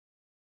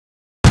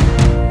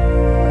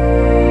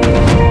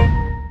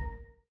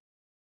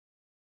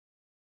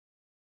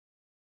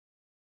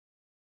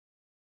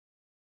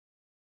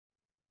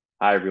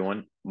Hi,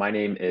 everyone. My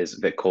name is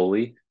Vic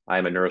Kohli. I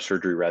am a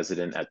neurosurgery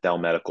resident at Dell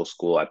Medical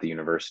School at the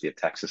University of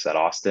Texas at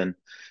Austin.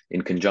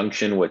 In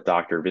conjunction with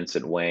Dr.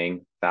 Vincent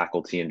Wang,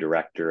 faculty and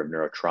director of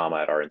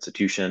neurotrauma at our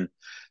institution,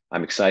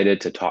 I'm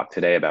excited to talk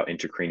today about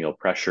intracranial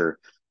pressure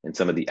and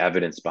some of the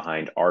evidence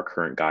behind our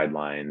current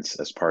guidelines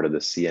as part of the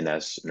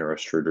CNS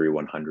Neurosurgery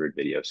 100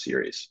 video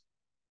series.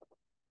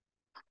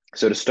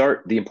 So to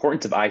start, the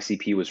importance of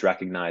ICP was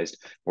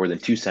recognized more than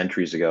 2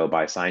 centuries ago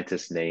by a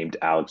scientist named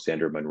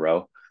Alexander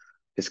Monro.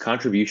 His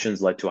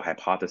contributions led to a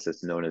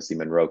hypothesis known as the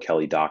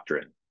Monro-Kelly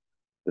doctrine.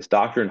 This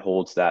doctrine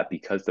holds that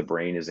because the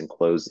brain is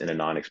enclosed in a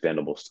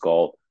non-expandable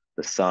skull,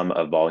 the sum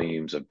of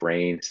volumes of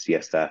brain,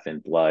 CSF,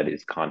 and blood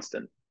is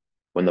constant.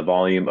 When the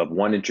volume of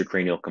one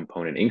intracranial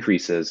component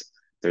increases,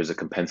 there's a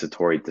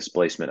compensatory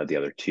displacement of the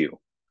other two.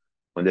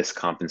 When this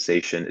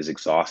compensation is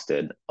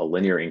exhausted, a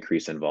linear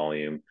increase in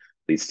volume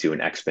leads to an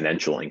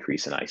exponential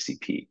increase in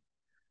ICP.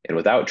 And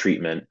without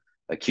treatment,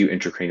 acute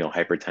intracranial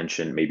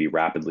hypertension may be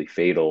rapidly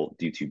fatal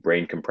due to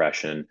brain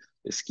compression,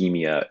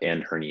 ischemia,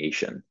 and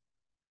herniation.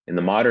 In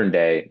the modern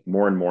day,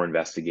 more and more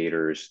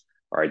investigators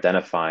are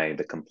identifying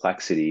the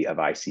complexity of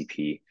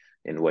ICP,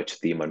 in which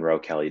the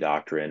Monro-Kelly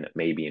doctrine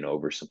may be an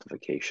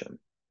oversimplification.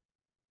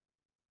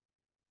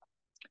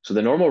 So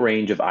the normal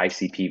range of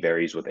ICP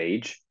varies with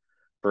age.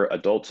 For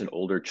adults and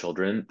older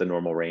children, the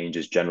normal range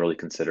is generally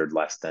considered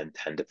less than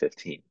 10 to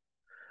 15.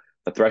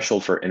 The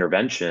threshold for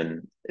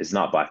intervention is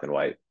not black and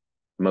white.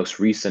 The most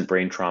recent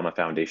Brain Trauma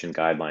Foundation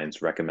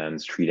guidelines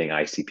recommends treating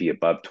ICP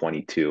above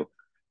 22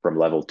 from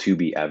level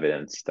 2B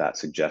evidence that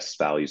suggests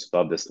values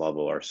above this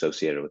level are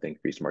associated with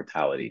increased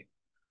mortality.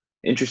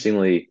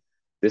 Interestingly,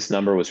 this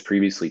number was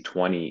previously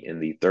 20 in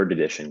the third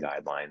edition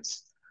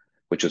guidelines,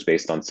 which was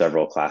based on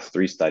several class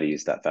 3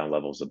 studies that found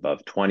levels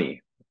above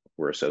 20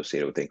 were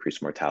associated with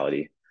increased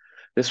mortality.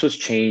 This was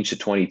changed to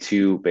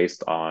 22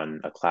 based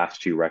on a class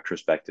 2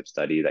 retrospective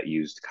study that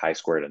used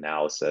chi-squared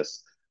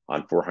analysis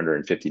on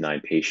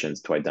 459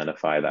 patients to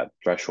identify that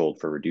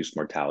threshold for reduced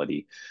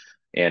mortality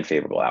and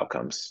favorable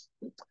outcomes.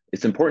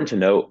 It's important to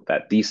note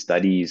that these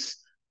studies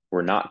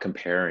were not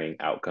comparing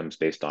outcomes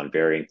based on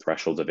varying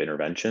thresholds of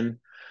intervention,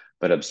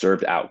 but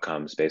observed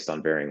outcomes based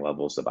on varying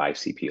levels of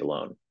ICP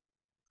alone.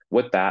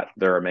 With that,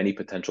 there are many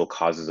potential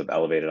causes of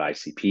elevated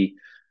ICP.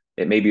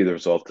 It may be the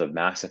result of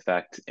mass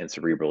effect and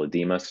cerebral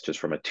edema, such as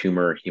from a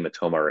tumor,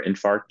 hematoma, or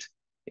infarct,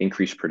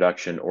 increased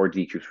production or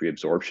decreased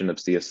reabsorption of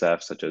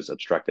CSF, such as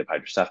obstructive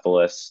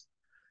hydrocephalus,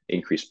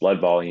 increased blood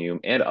volume,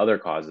 and other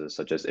causes,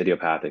 such as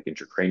idiopathic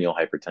intracranial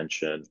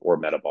hypertension or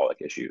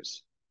metabolic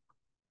issues.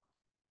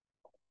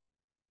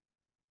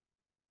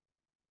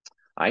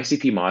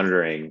 ICP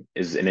monitoring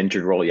is an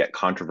integral yet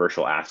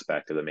controversial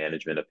aspect of the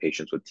management of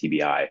patients with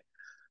TBI.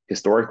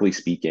 Historically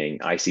speaking,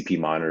 ICP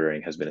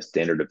monitoring has been a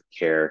standard of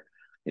care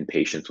in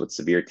patients with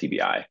severe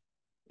TBI.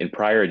 In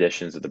prior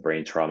editions of the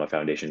Brain Trauma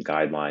Foundation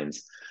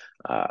guidelines,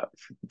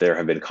 there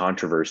have been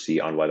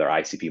controversy on whether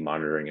ICP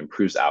monitoring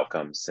improves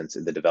outcomes, since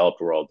in the developed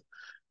world,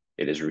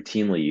 it is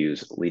routinely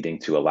used, leading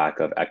to a lack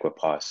of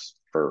equipoise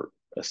for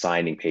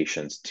assigning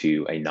patients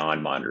to a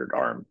non-monitored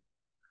arm.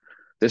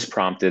 This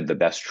prompted the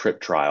Best Trip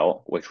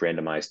trial, which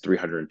randomized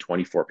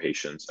 324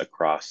 patients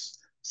across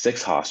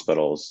 6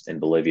 hospitals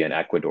in Bolivia and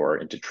Ecuador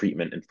into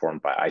treatment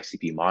informed by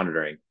ICP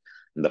monitoring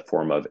in the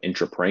form of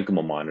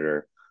intraparenchymal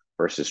monitor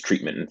versus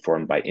treatment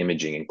informed by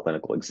imaging and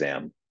clinical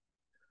exam.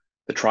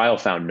 The trial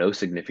found no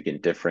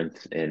significant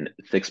difference in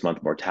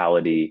 6-month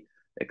mortality,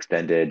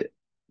 extended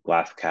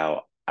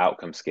Glasgow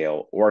outcome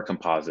scale, or a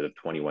composite of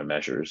 21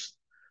 measures.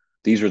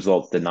 These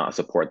results did not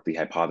support the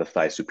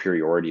hypothesized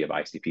superiority of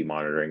ICP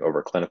monitoring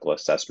over clinical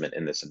assessment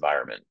in this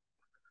environment.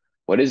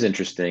 What is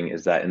interesting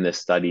is that in this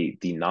study,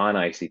 the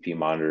non-ICP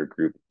monitored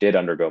group did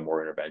undergo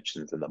more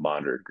interventions than the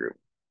monitored group.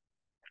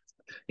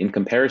 In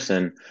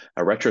comparison,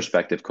 a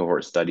retrospective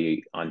cohort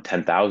study on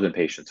 10,000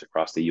 patients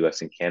across the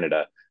US and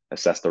Canada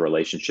assessed the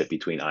relationship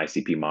between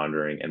ICP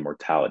monitoring and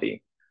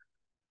mortality.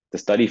 The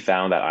study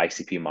found that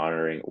ICP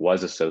monitoring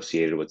was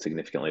associated with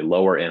significantly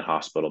lower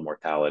in-hospital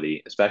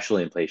mortality,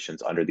 especially in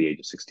patients under the age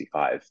of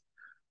 65.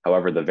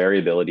 However, the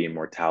variability in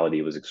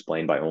mortality was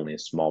explained by only a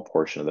small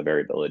portion of the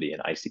variability in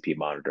ICP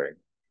monitoring,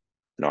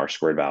 an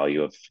R-squared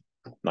value of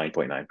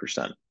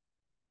 9.9%.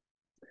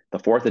 The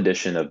 4th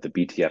edition of the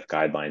BTF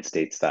guideline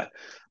states that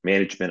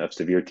management of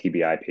severe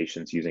TBI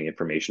patients using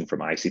information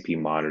from ICP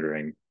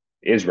monitoring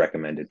is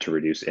recommended to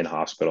reduce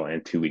in-hospital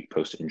and 2-week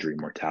post-injury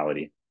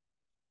mortality.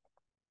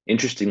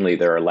 Interestingly,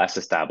 there are less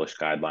established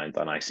guidelines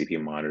on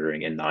ICP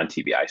monitoring in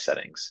non-TBI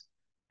settings.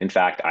 In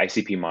fact,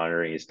 ICP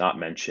monitoring is not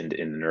mentioned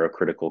in the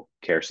Neurocritical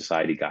Care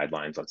Society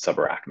guidelines on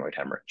subarachnoid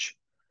hemorrhage.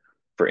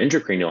 For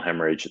intracranial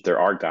hemorrhage,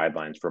 there are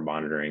guidelines for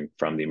monitoring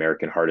from the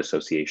American Heart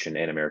Association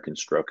and American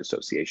Stroke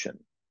Association.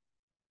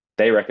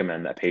 They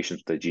recommend that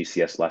patients with a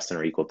GCS less than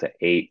or equal to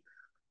 8,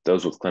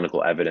 those with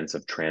clinical evidence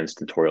of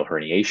transtentorial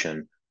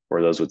herniation,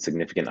 or those with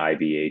significant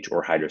IVH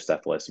or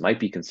hydrocephalus might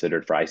be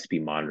considered for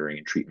ICP monitoring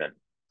and treatment.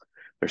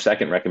 Their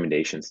second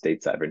recommendation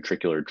states that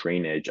ventricular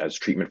drainage as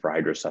treatment for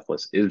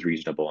hydrocephalus is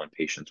reasonable in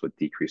patients with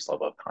decreased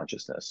level of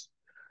consciousness.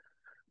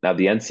 Now,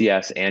 the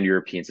NCS and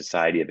European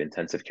Society of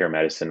Intensive Care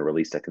Medicine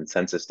released a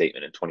consensus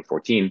statement in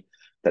 2014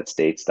 that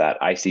states that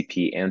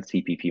ICP and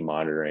CPP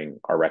monitoring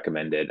are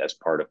recommended as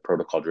part of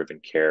protocol-driven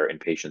care in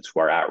patients who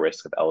are at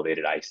risk of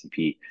elevated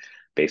ICP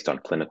based on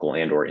clinical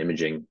and/or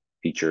imaging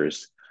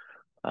features.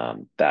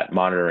 That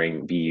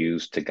monitoring be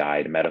used to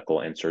guide medical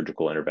and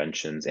surgical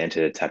interventions and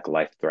to detect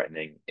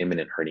life-threatening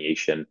imminent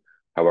herniation.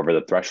 However,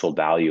 the threshold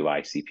value of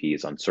ICP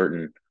is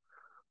uncertain,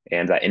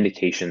 and that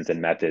indications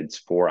and methods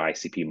for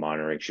ICP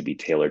monitoring should be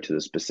tailored to the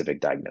specific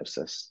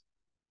diagnosis.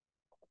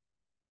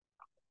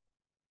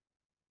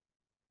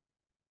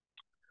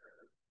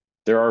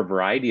 There are a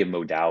variety of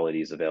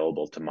modalities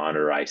available to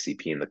monitor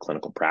ICP in the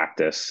clinical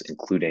practice,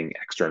 including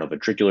external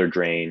ventricular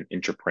drain,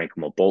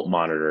 intraparenchymal bolt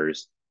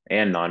monitors,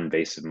 and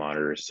non-invasive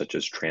monitors such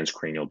as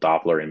transcranial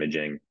Doppler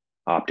imaging,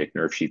 optic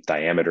nerve sheath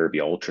diameter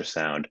via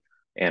ultrasound,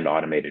 and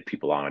automated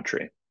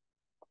pupillometry.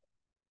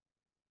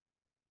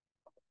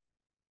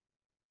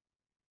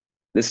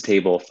 This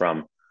table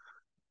from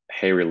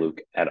Heyreluk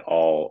et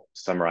al.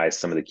 Summarized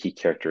some of the key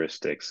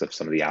characteristics of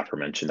some of the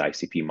aforementioned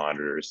ICP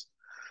monitors.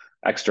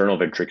 External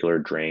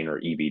ventricular drain, or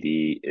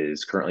EVD,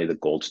 is currently the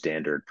gold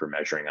standard for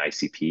measuring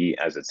ICP,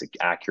 as it's an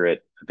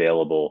accurate,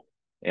 available,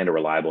 and a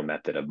reliable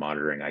method of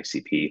monitoring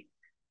ICP.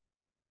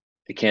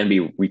 It can be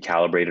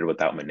recalibrated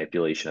without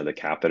manipulation of the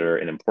catheter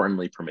and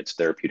importantly permits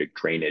therapeutic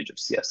drainage of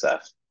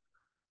CSF.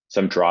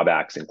 Some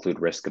drawbacks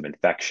include risk of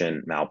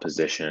infection,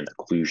 malposition,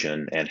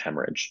 occlusion, and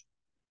hemorrhage.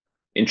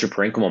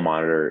 Intraparenchymal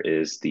monitor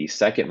is the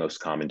second most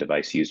common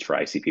device used for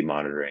ICP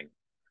monitoring.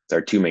 There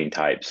are two main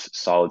types: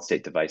 solid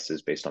state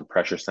devices based on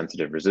pressure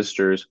sensitive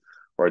resistors,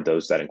 or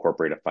those that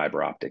incorporate a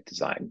fiber optic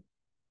design.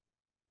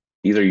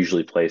 These are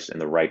usually placed in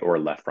the right or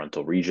left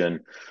frontal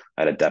region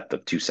at a depth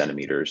of 2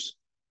 centimeters.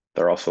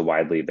 They're also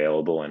widely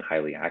available and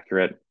highly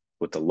accurate,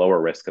 with a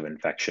lower risk of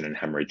infection and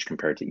hemorrhage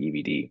compared to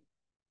EVD.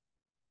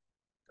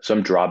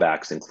 Some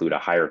drawbacks include a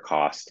higher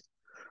cost,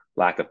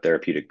 lack of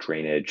therapeutic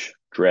drainage,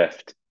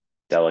 drift,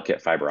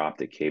 delicate fiber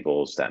optic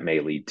cables that may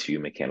lead to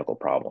mechanical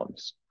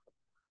problems.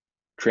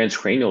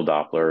 Transcranial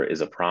Doppler is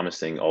a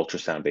promising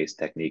ultrasound-based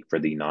technique for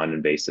the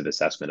non-invasive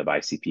assessment of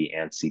ICP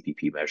and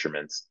CPP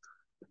measurements.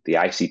 The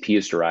ICP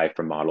is derived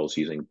from models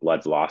using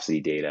blood velocity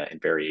data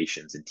and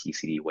variations in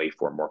TCD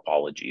waveform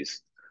morphologies.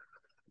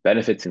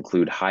 Benefits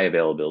include high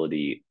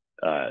availability,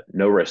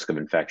 no risk of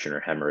infection or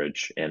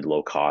hemorrhage, and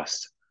low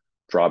cost.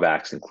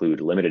 Drawbacks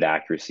include limited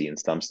accuracy in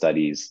some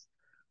studies,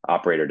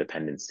 operator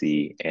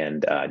dependency,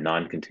 and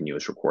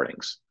non-continuous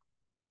recordings.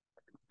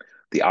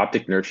 The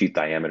optic nerve sheath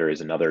diameter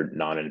is another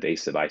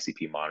non-invasive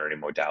ICP monitoring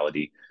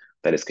modality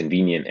that is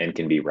convenient and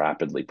can be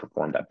rapidly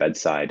performed at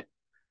bedside.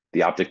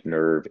 The optic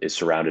nerve is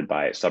surrounded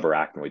by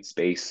subarachnoid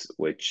space,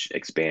 which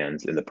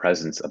expands in the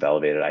presence of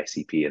elevated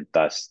ICP and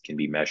thus can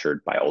be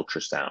measured by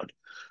ultrasound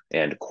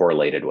and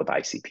correlated with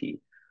ICP.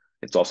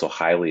 It's also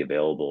highly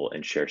available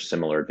and shares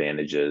similar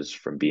advantages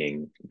from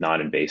being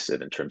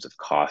non-invasive in terms of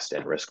cost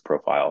and risk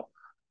profile.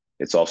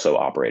 It's also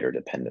operator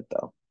dependent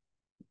though.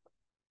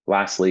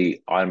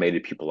 Lastly,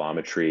 automated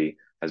pupillometry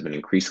has been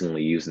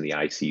increasingly used in the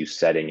ICU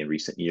setting in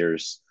recent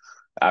years.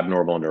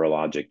 Abnormal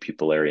neurologic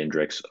pupillary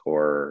index,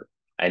 or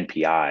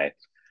NPI,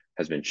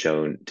 has been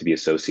shown to be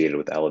associated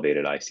with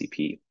elevated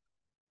ICP.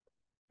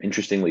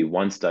 Interestingly,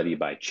 one study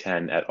by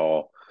Chen et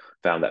al.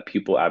 Found that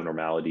pupil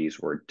abnormalities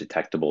were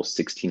detectable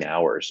 16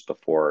 hours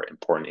before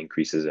important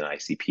increases in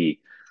ICP,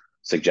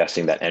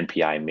 suggesting that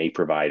NPI may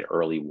provide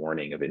early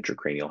warning of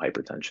intracranial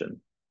hypertension.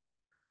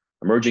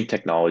 Emerging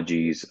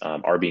technologies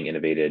are being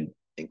innovated,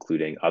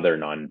 including other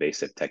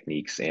non-invasive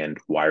techniques and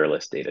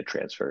wireless data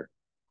transfer.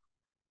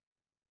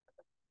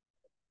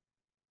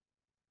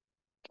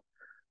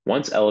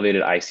 Once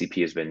elevated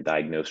ICP has been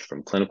diagnosed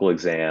from clinical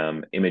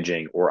exam,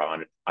 imaging, or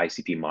on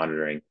ICP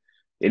monitoring,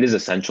 it is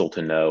essential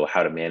to know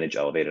how to manage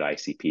elevated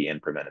ICP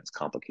and prevent its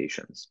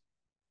complications.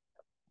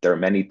 There are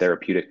many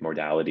therapeutic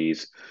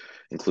modalities,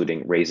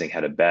 including raising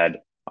head of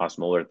bed,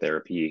 osmolar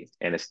therapy,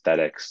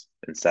 anesthetics,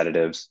 and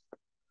sedatives,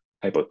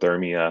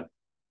 hypothermia,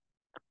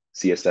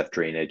 CSF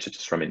drainage, such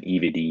as from an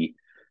EVD,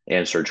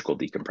 and surgical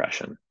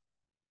decompression.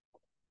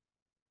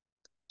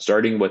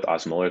 Starting with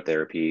osmolar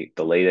therapy,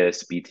 the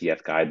latest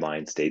BTF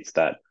guideline states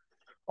that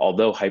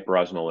although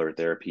hyperosmolar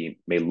therapy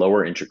may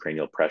lower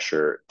intracranial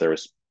pressure, there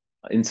is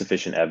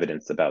insufficient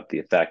evidence about the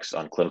effects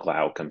on clinical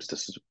outcomes to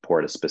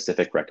support a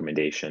specific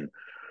recommendation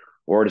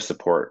or to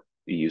support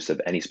the use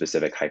of any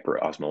specific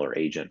hyperosmolar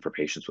agent for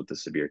patients with a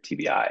severe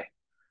TBI.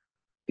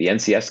 The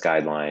NCS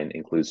guideline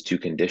includes two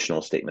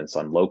conditional statements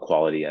on low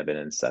quality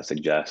evidence that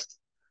suggest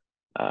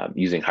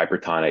using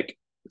hypertonic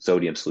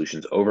sodium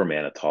solutions over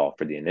mannitol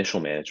for the initial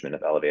management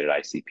of elevated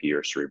ICP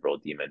or cerebral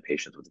edema in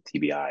patients with a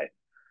TBI,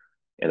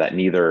 and that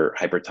neither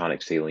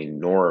hypertonic saline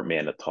nor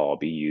mannitol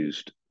be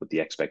used with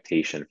the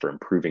expectation for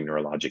improving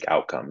neurologic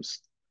outcomes,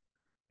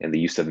 and the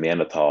use of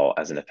mannitol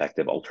as an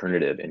effective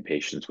alternative in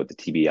patients with a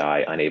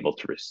TBI unable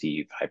to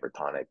receive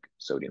hypertonic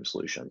sodium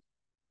solution.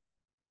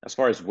 As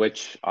far as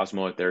which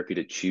osmolar therapy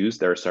to choose,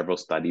 there are several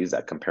studies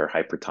that compare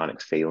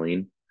hypertonic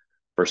saline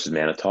versus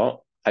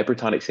mannitol.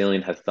 Hypertonic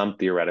saline has some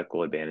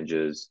theoretical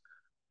advantages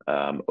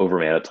over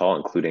mannitol,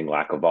 including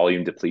lack of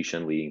volume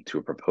depletion, leading to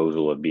a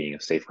proposal of being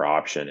a safer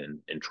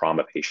option in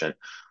trauma patient,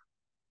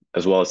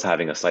 as well as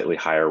having a slightly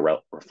higher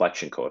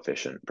reflection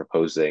coefficient,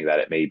 proposing that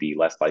it may be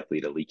less likely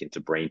to leak into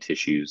brain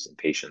tissues in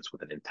patients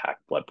with an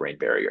intact blood-brain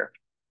barrier.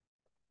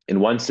 In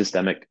one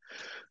systemic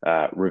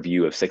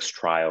review of 6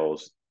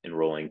 trials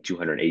enrolling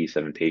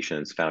 287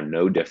 patients, found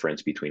no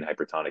difference between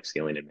hypertonic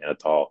saline and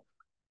mannitol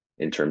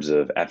in terms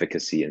of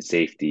efficacy and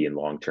safety in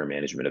long-term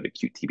management of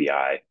acute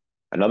TBI.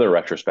 Another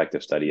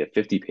retrospective study of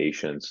 50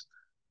 patients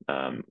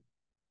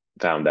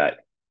found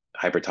that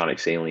hypertonic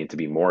saline to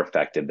be more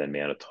effective than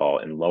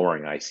mannitol in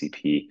lowering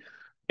ICP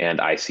and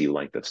ICU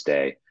length of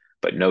stay,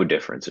 but no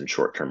difference in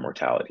short-term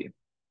mortality.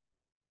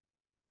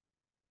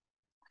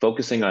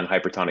 Focusing on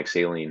hypertonic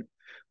saline,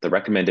 the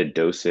recommended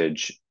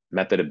dosage,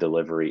 method of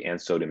delivery,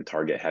 and sodium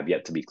target have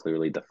yet to be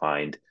clearly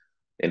defined.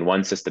 In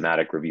one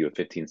systematic review of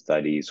 15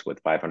 studies with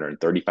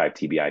 535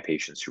 TBI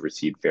patients who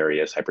received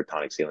various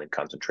hypertonic saline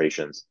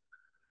concentrations,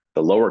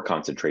 the lower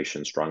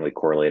concentration strongly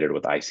correlated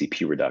with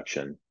ICP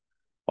reduction.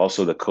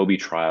 Also, the Kobe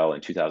trial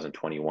in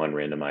 2021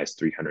 randomized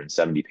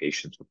 370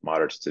 patients with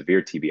moderate to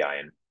severe TBI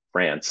in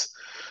France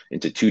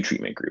into 2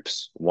 treatment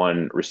groups.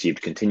 One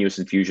received continuous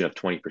infusion of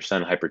 20%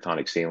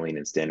 hypertonic saline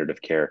in standard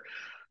of care,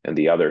 and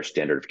the other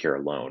standard of care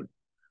alone.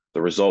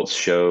 The results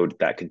showed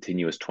that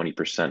continuous 20%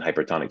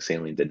 hypertonic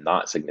saline did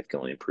not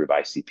significantly improve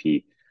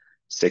ICP,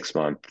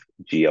 6-month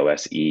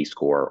GOSE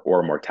score,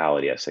 or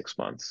mortality at 6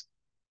 months.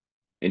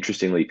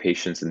 Interestingly,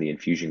 patients in the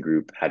infusion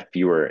group had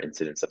fewer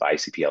incidents of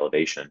ICP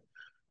elevation,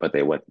 but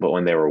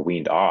when they were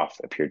weaned off,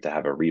 appeared to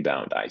have a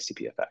rebound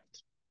ICP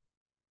effect.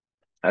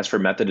 As for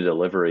method of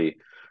delivery,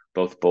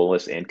 both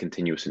bolus and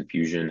continuous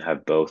infusion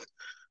have both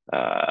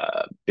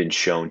been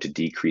shown to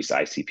decrease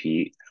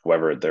ICP.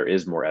 However, there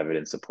is more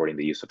evidence supporting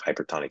the use of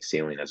hypertonic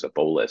saline as a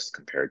bolus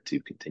compared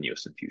to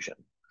continuous infusion.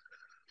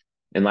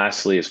 And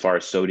lastly, as far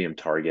as sodium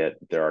target,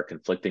 there are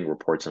conflicting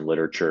reports in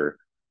literature,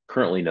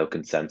 currently no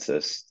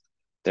consensus.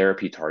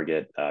 Therapy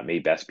target may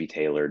best be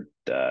tailored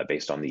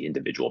based on the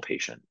individual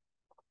patient.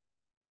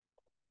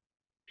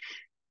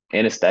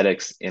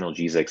 Anesthetics,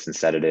 analgesics, and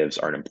sedatives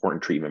are an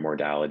important treatment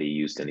modality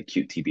used in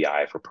acute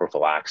TBI for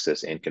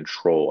prophylaxis and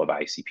control of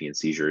ICP and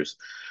seizures.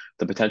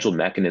 The potential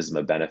mechanism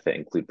of benefit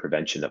include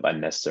prevention of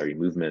unnecessary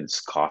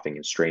movements, coughing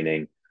and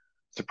straining,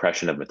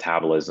 suppression of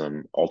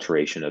metabolism,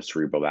 alteration of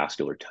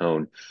cerebrovascular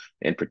tone,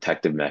 and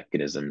protective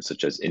mechanisms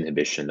such as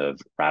inhibition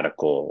of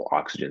radical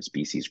oxygen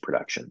species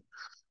production.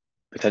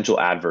 Potential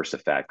adverse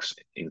effects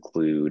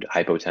include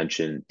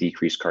hypotension,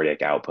 decreased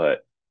cardiac output,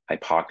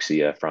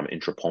 hypoxia from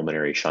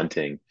intrapulmonary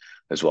shunting,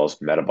 as well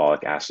as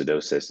metabolic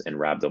acidosis and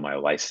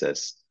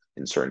rhabdomyolysis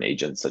in certain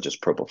agents such as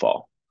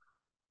propofol.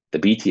 The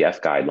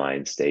BTF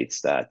guideline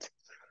states that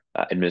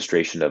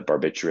administration of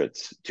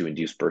barbiturates to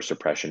induce burst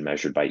suppression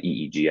measured by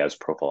EEG as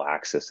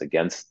prophylaxis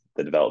against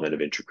the development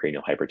of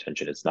intracranial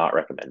hypertension is not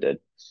recommended.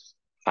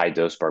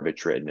 High-dose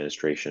barbiturate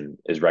administration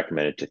is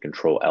recommended to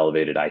control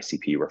elevated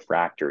ICP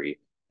refractory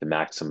to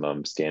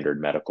maximum standard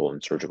medical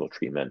and surgical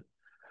treatment.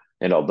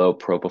 And although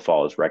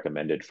propofol is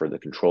recommended for the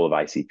control of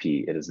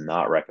ICP, it is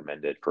not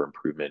recommended for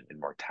improvement in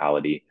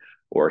mortality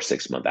or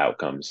 6-month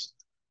outcomes.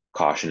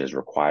 Caution is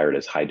required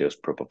as high-dose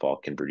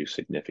propofol can produce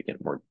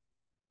significant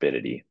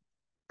morbidity.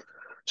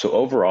 So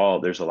overall,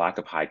 there's a lack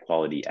of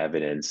high-quality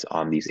evidence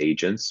on these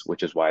agents,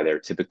 which is why they're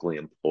typically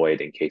employed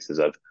in cases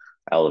of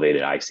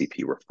elevated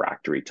ICP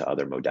refractory to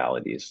other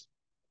modalities.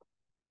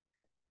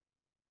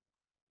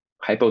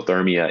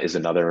 Hypothermia is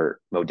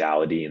another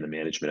modality in the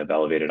management of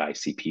elevated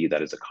ICP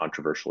that is a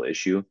controversial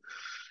issue.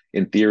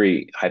 In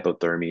theory,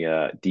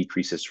 hypothermia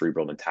decreases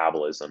cerebral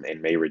metabolism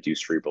and may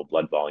reduce cerebral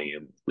blood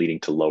volume,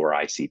 leading to lower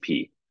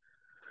ICP.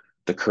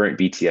 The current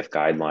BTF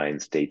guideline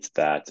states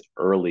that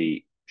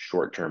early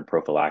short-term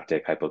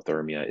prophylactic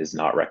hypothermia is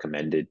not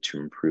recommended to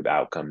improve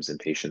outcomes in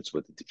patients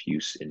with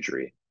diffuse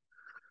injury.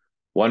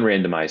 One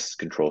randomized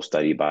control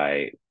study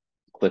by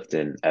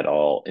Clifton et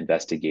al.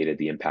 Investigated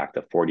the impact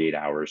of 48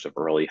 hours of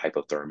early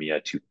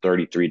hypothermia to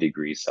 33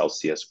 degrees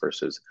Celsius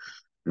versus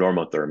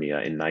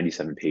normothermia in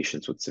 97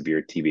 patients with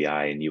severe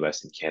TBI in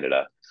US and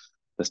Canada.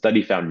 The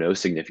study found no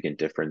significant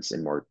difference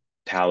in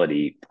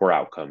mortality, poor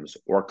outcomes,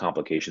 or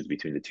complications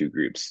between the two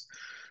groups.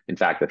 In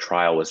fact, the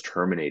trial was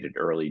terminated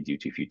early due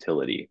to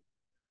futility.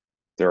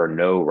 There are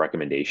no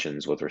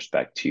recommendations with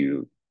respect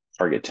to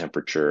target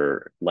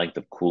temperature, length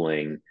of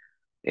cooling,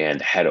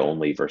 and head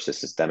only versus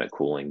systemic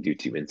cooling due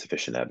to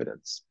insufficient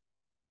evidence.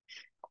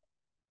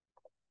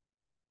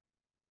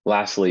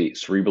 Lastly,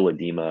 cerebral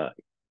edema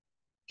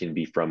can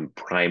be from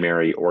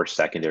primary or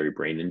secondary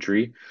brain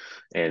injury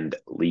and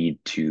lead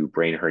to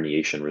brain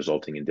herniation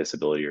resulting in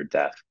disability or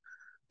death.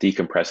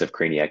 Decompressive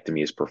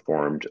craniectomy is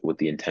performed with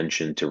the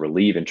intention to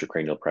relieve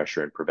intracranial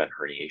pressure and prevent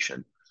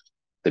herniation.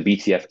 The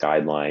BTF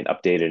guideline,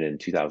 updated in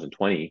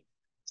 2020,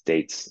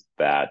 states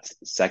that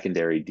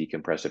secondary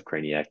decompressive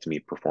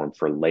craniectomy performed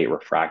for late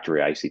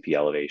refractory ICP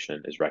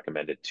elevation is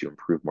recommended to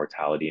improve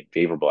mortality and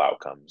favorable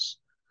outcomes.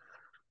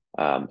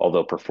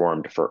 Although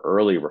performed for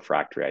early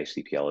refractory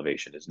ICP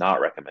elevation is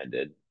not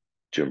recommended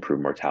to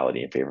improve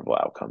mortality and favorable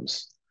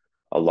outcomes.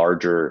 a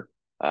larger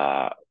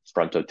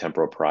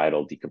frontotemporal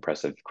parietal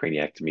decompressive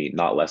craniectomy,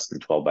 not less than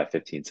 12 by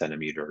 15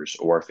 centimeters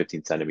or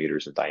 15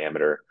 centimeters in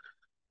diameter,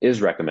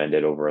 is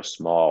recommended over a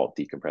small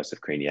decompressive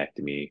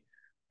craniectomy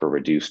for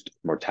reduced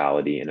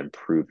mortality and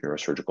improved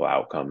neurosurgical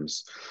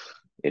outcomes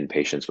in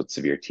patients with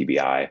severe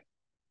TBI.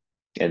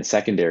 And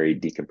secondary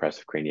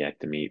decompressive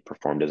craniectomy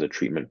performed as a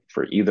treatment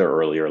for either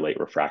early or late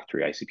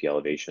refractory ICP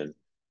elevation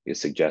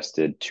is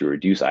suggested to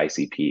reduce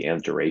ICP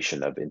and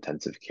duration of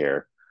intensive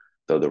care,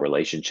 though the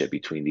relationship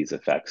between these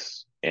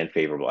effects and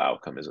favorable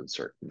outcome is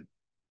uncertain.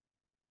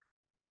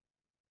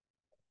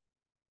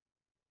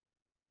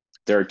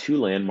 There are two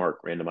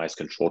landmark randomized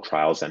controlled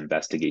trials that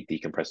investigate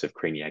decompressive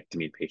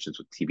craniectomy in patients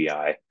with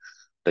TBI,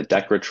 the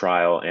DECRA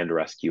trial and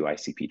Rescue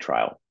ICP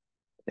trial.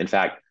 In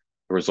fact,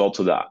 the results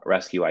of the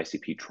Rescue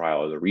ICP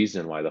trial are the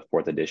reason why the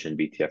fourth edition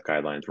BTF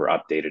guidelines were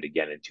updated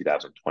again in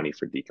 2020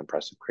 for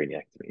decompressive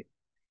craniectomy.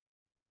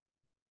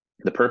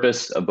 The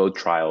purpose of both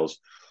trials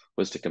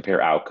was to compare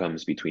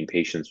outcomes between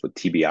patients with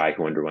TBI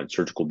who underwent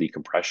surgical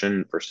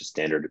decompression versus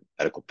standard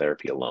medical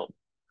therapy alone.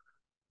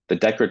 The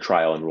DECRA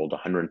trial enrolled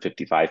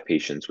 155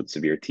 patients with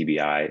severe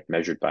TBI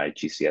measured by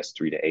GCS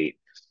 3 to 8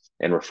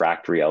 and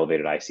refractory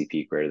elevated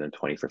ICP greater than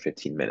 20 for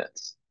 15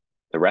 minutes.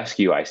 The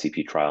Rescue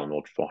ICP trial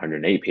enrolled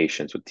 408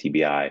 patients with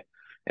TBI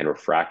and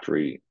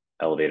refractory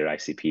elevated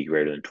ICP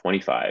greater than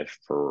 25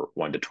 for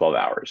 1 to 12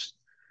 hours.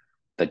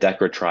 The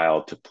DECRA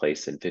trial took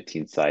place in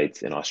 15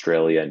 sites in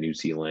Australia, New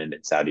Zealand,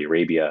 and Saudi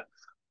Arabia,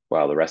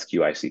 while the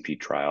Rescue ICP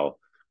trial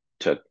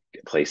took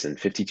place in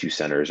 52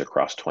 centers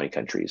across 20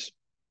 countries.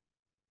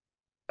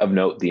 Of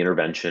note, the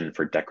intervention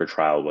for DECRA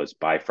trial was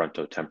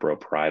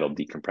bifrontotemporal parietal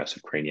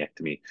decompressive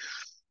craniectomy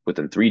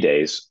within 3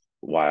 days,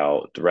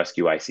 while the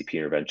Rescue ICP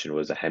intervention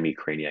was a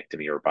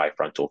hemicraniectomy or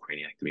bifrontal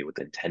craniectomy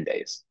within 10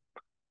 days.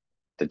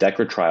 The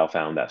DECRA trial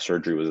found that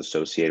surgery was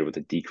associated with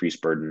a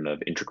decreased burden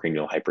of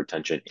intracranial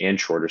hypertension and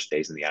shorter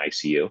stays in the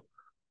ICU,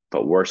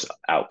 but worse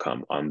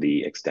outcome on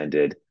the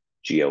extended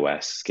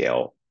GOS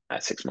scale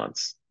at 6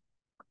 months.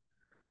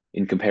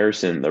 In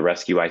comparison, the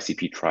Rescue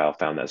ICP trial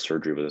found that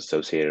surgery was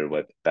associated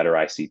with better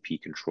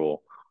ICP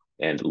control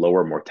and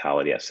lower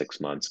mortality at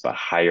 6 months, but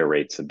higher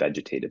rates of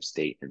vegetative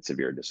state and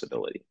severe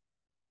disability.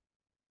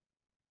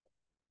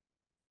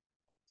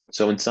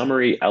 So in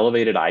summary,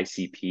 elevated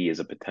ICP is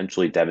a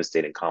potentially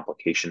devastating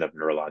complication of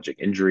neurologic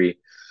injury.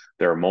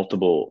 There are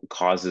multiple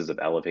causes of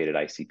elevated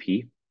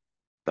ICP.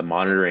 The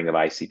monitoring of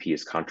ICP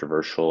is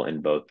controversial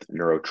in both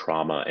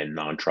neurotrauma and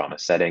non-trauma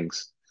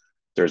settings.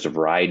 There's a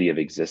variety of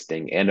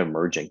existing and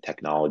emerging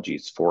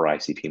technologies for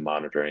ICP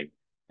monitoring.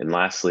 And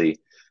lastly,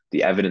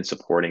 the evidence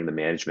supporting the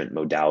management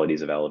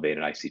modalities of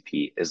elevated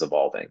ICP is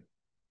evolving.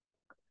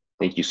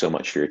 Thank you so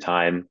much for your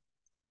time.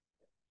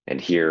 And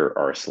here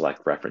are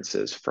select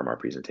references from our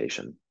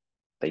presentation.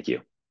 Thank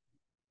you.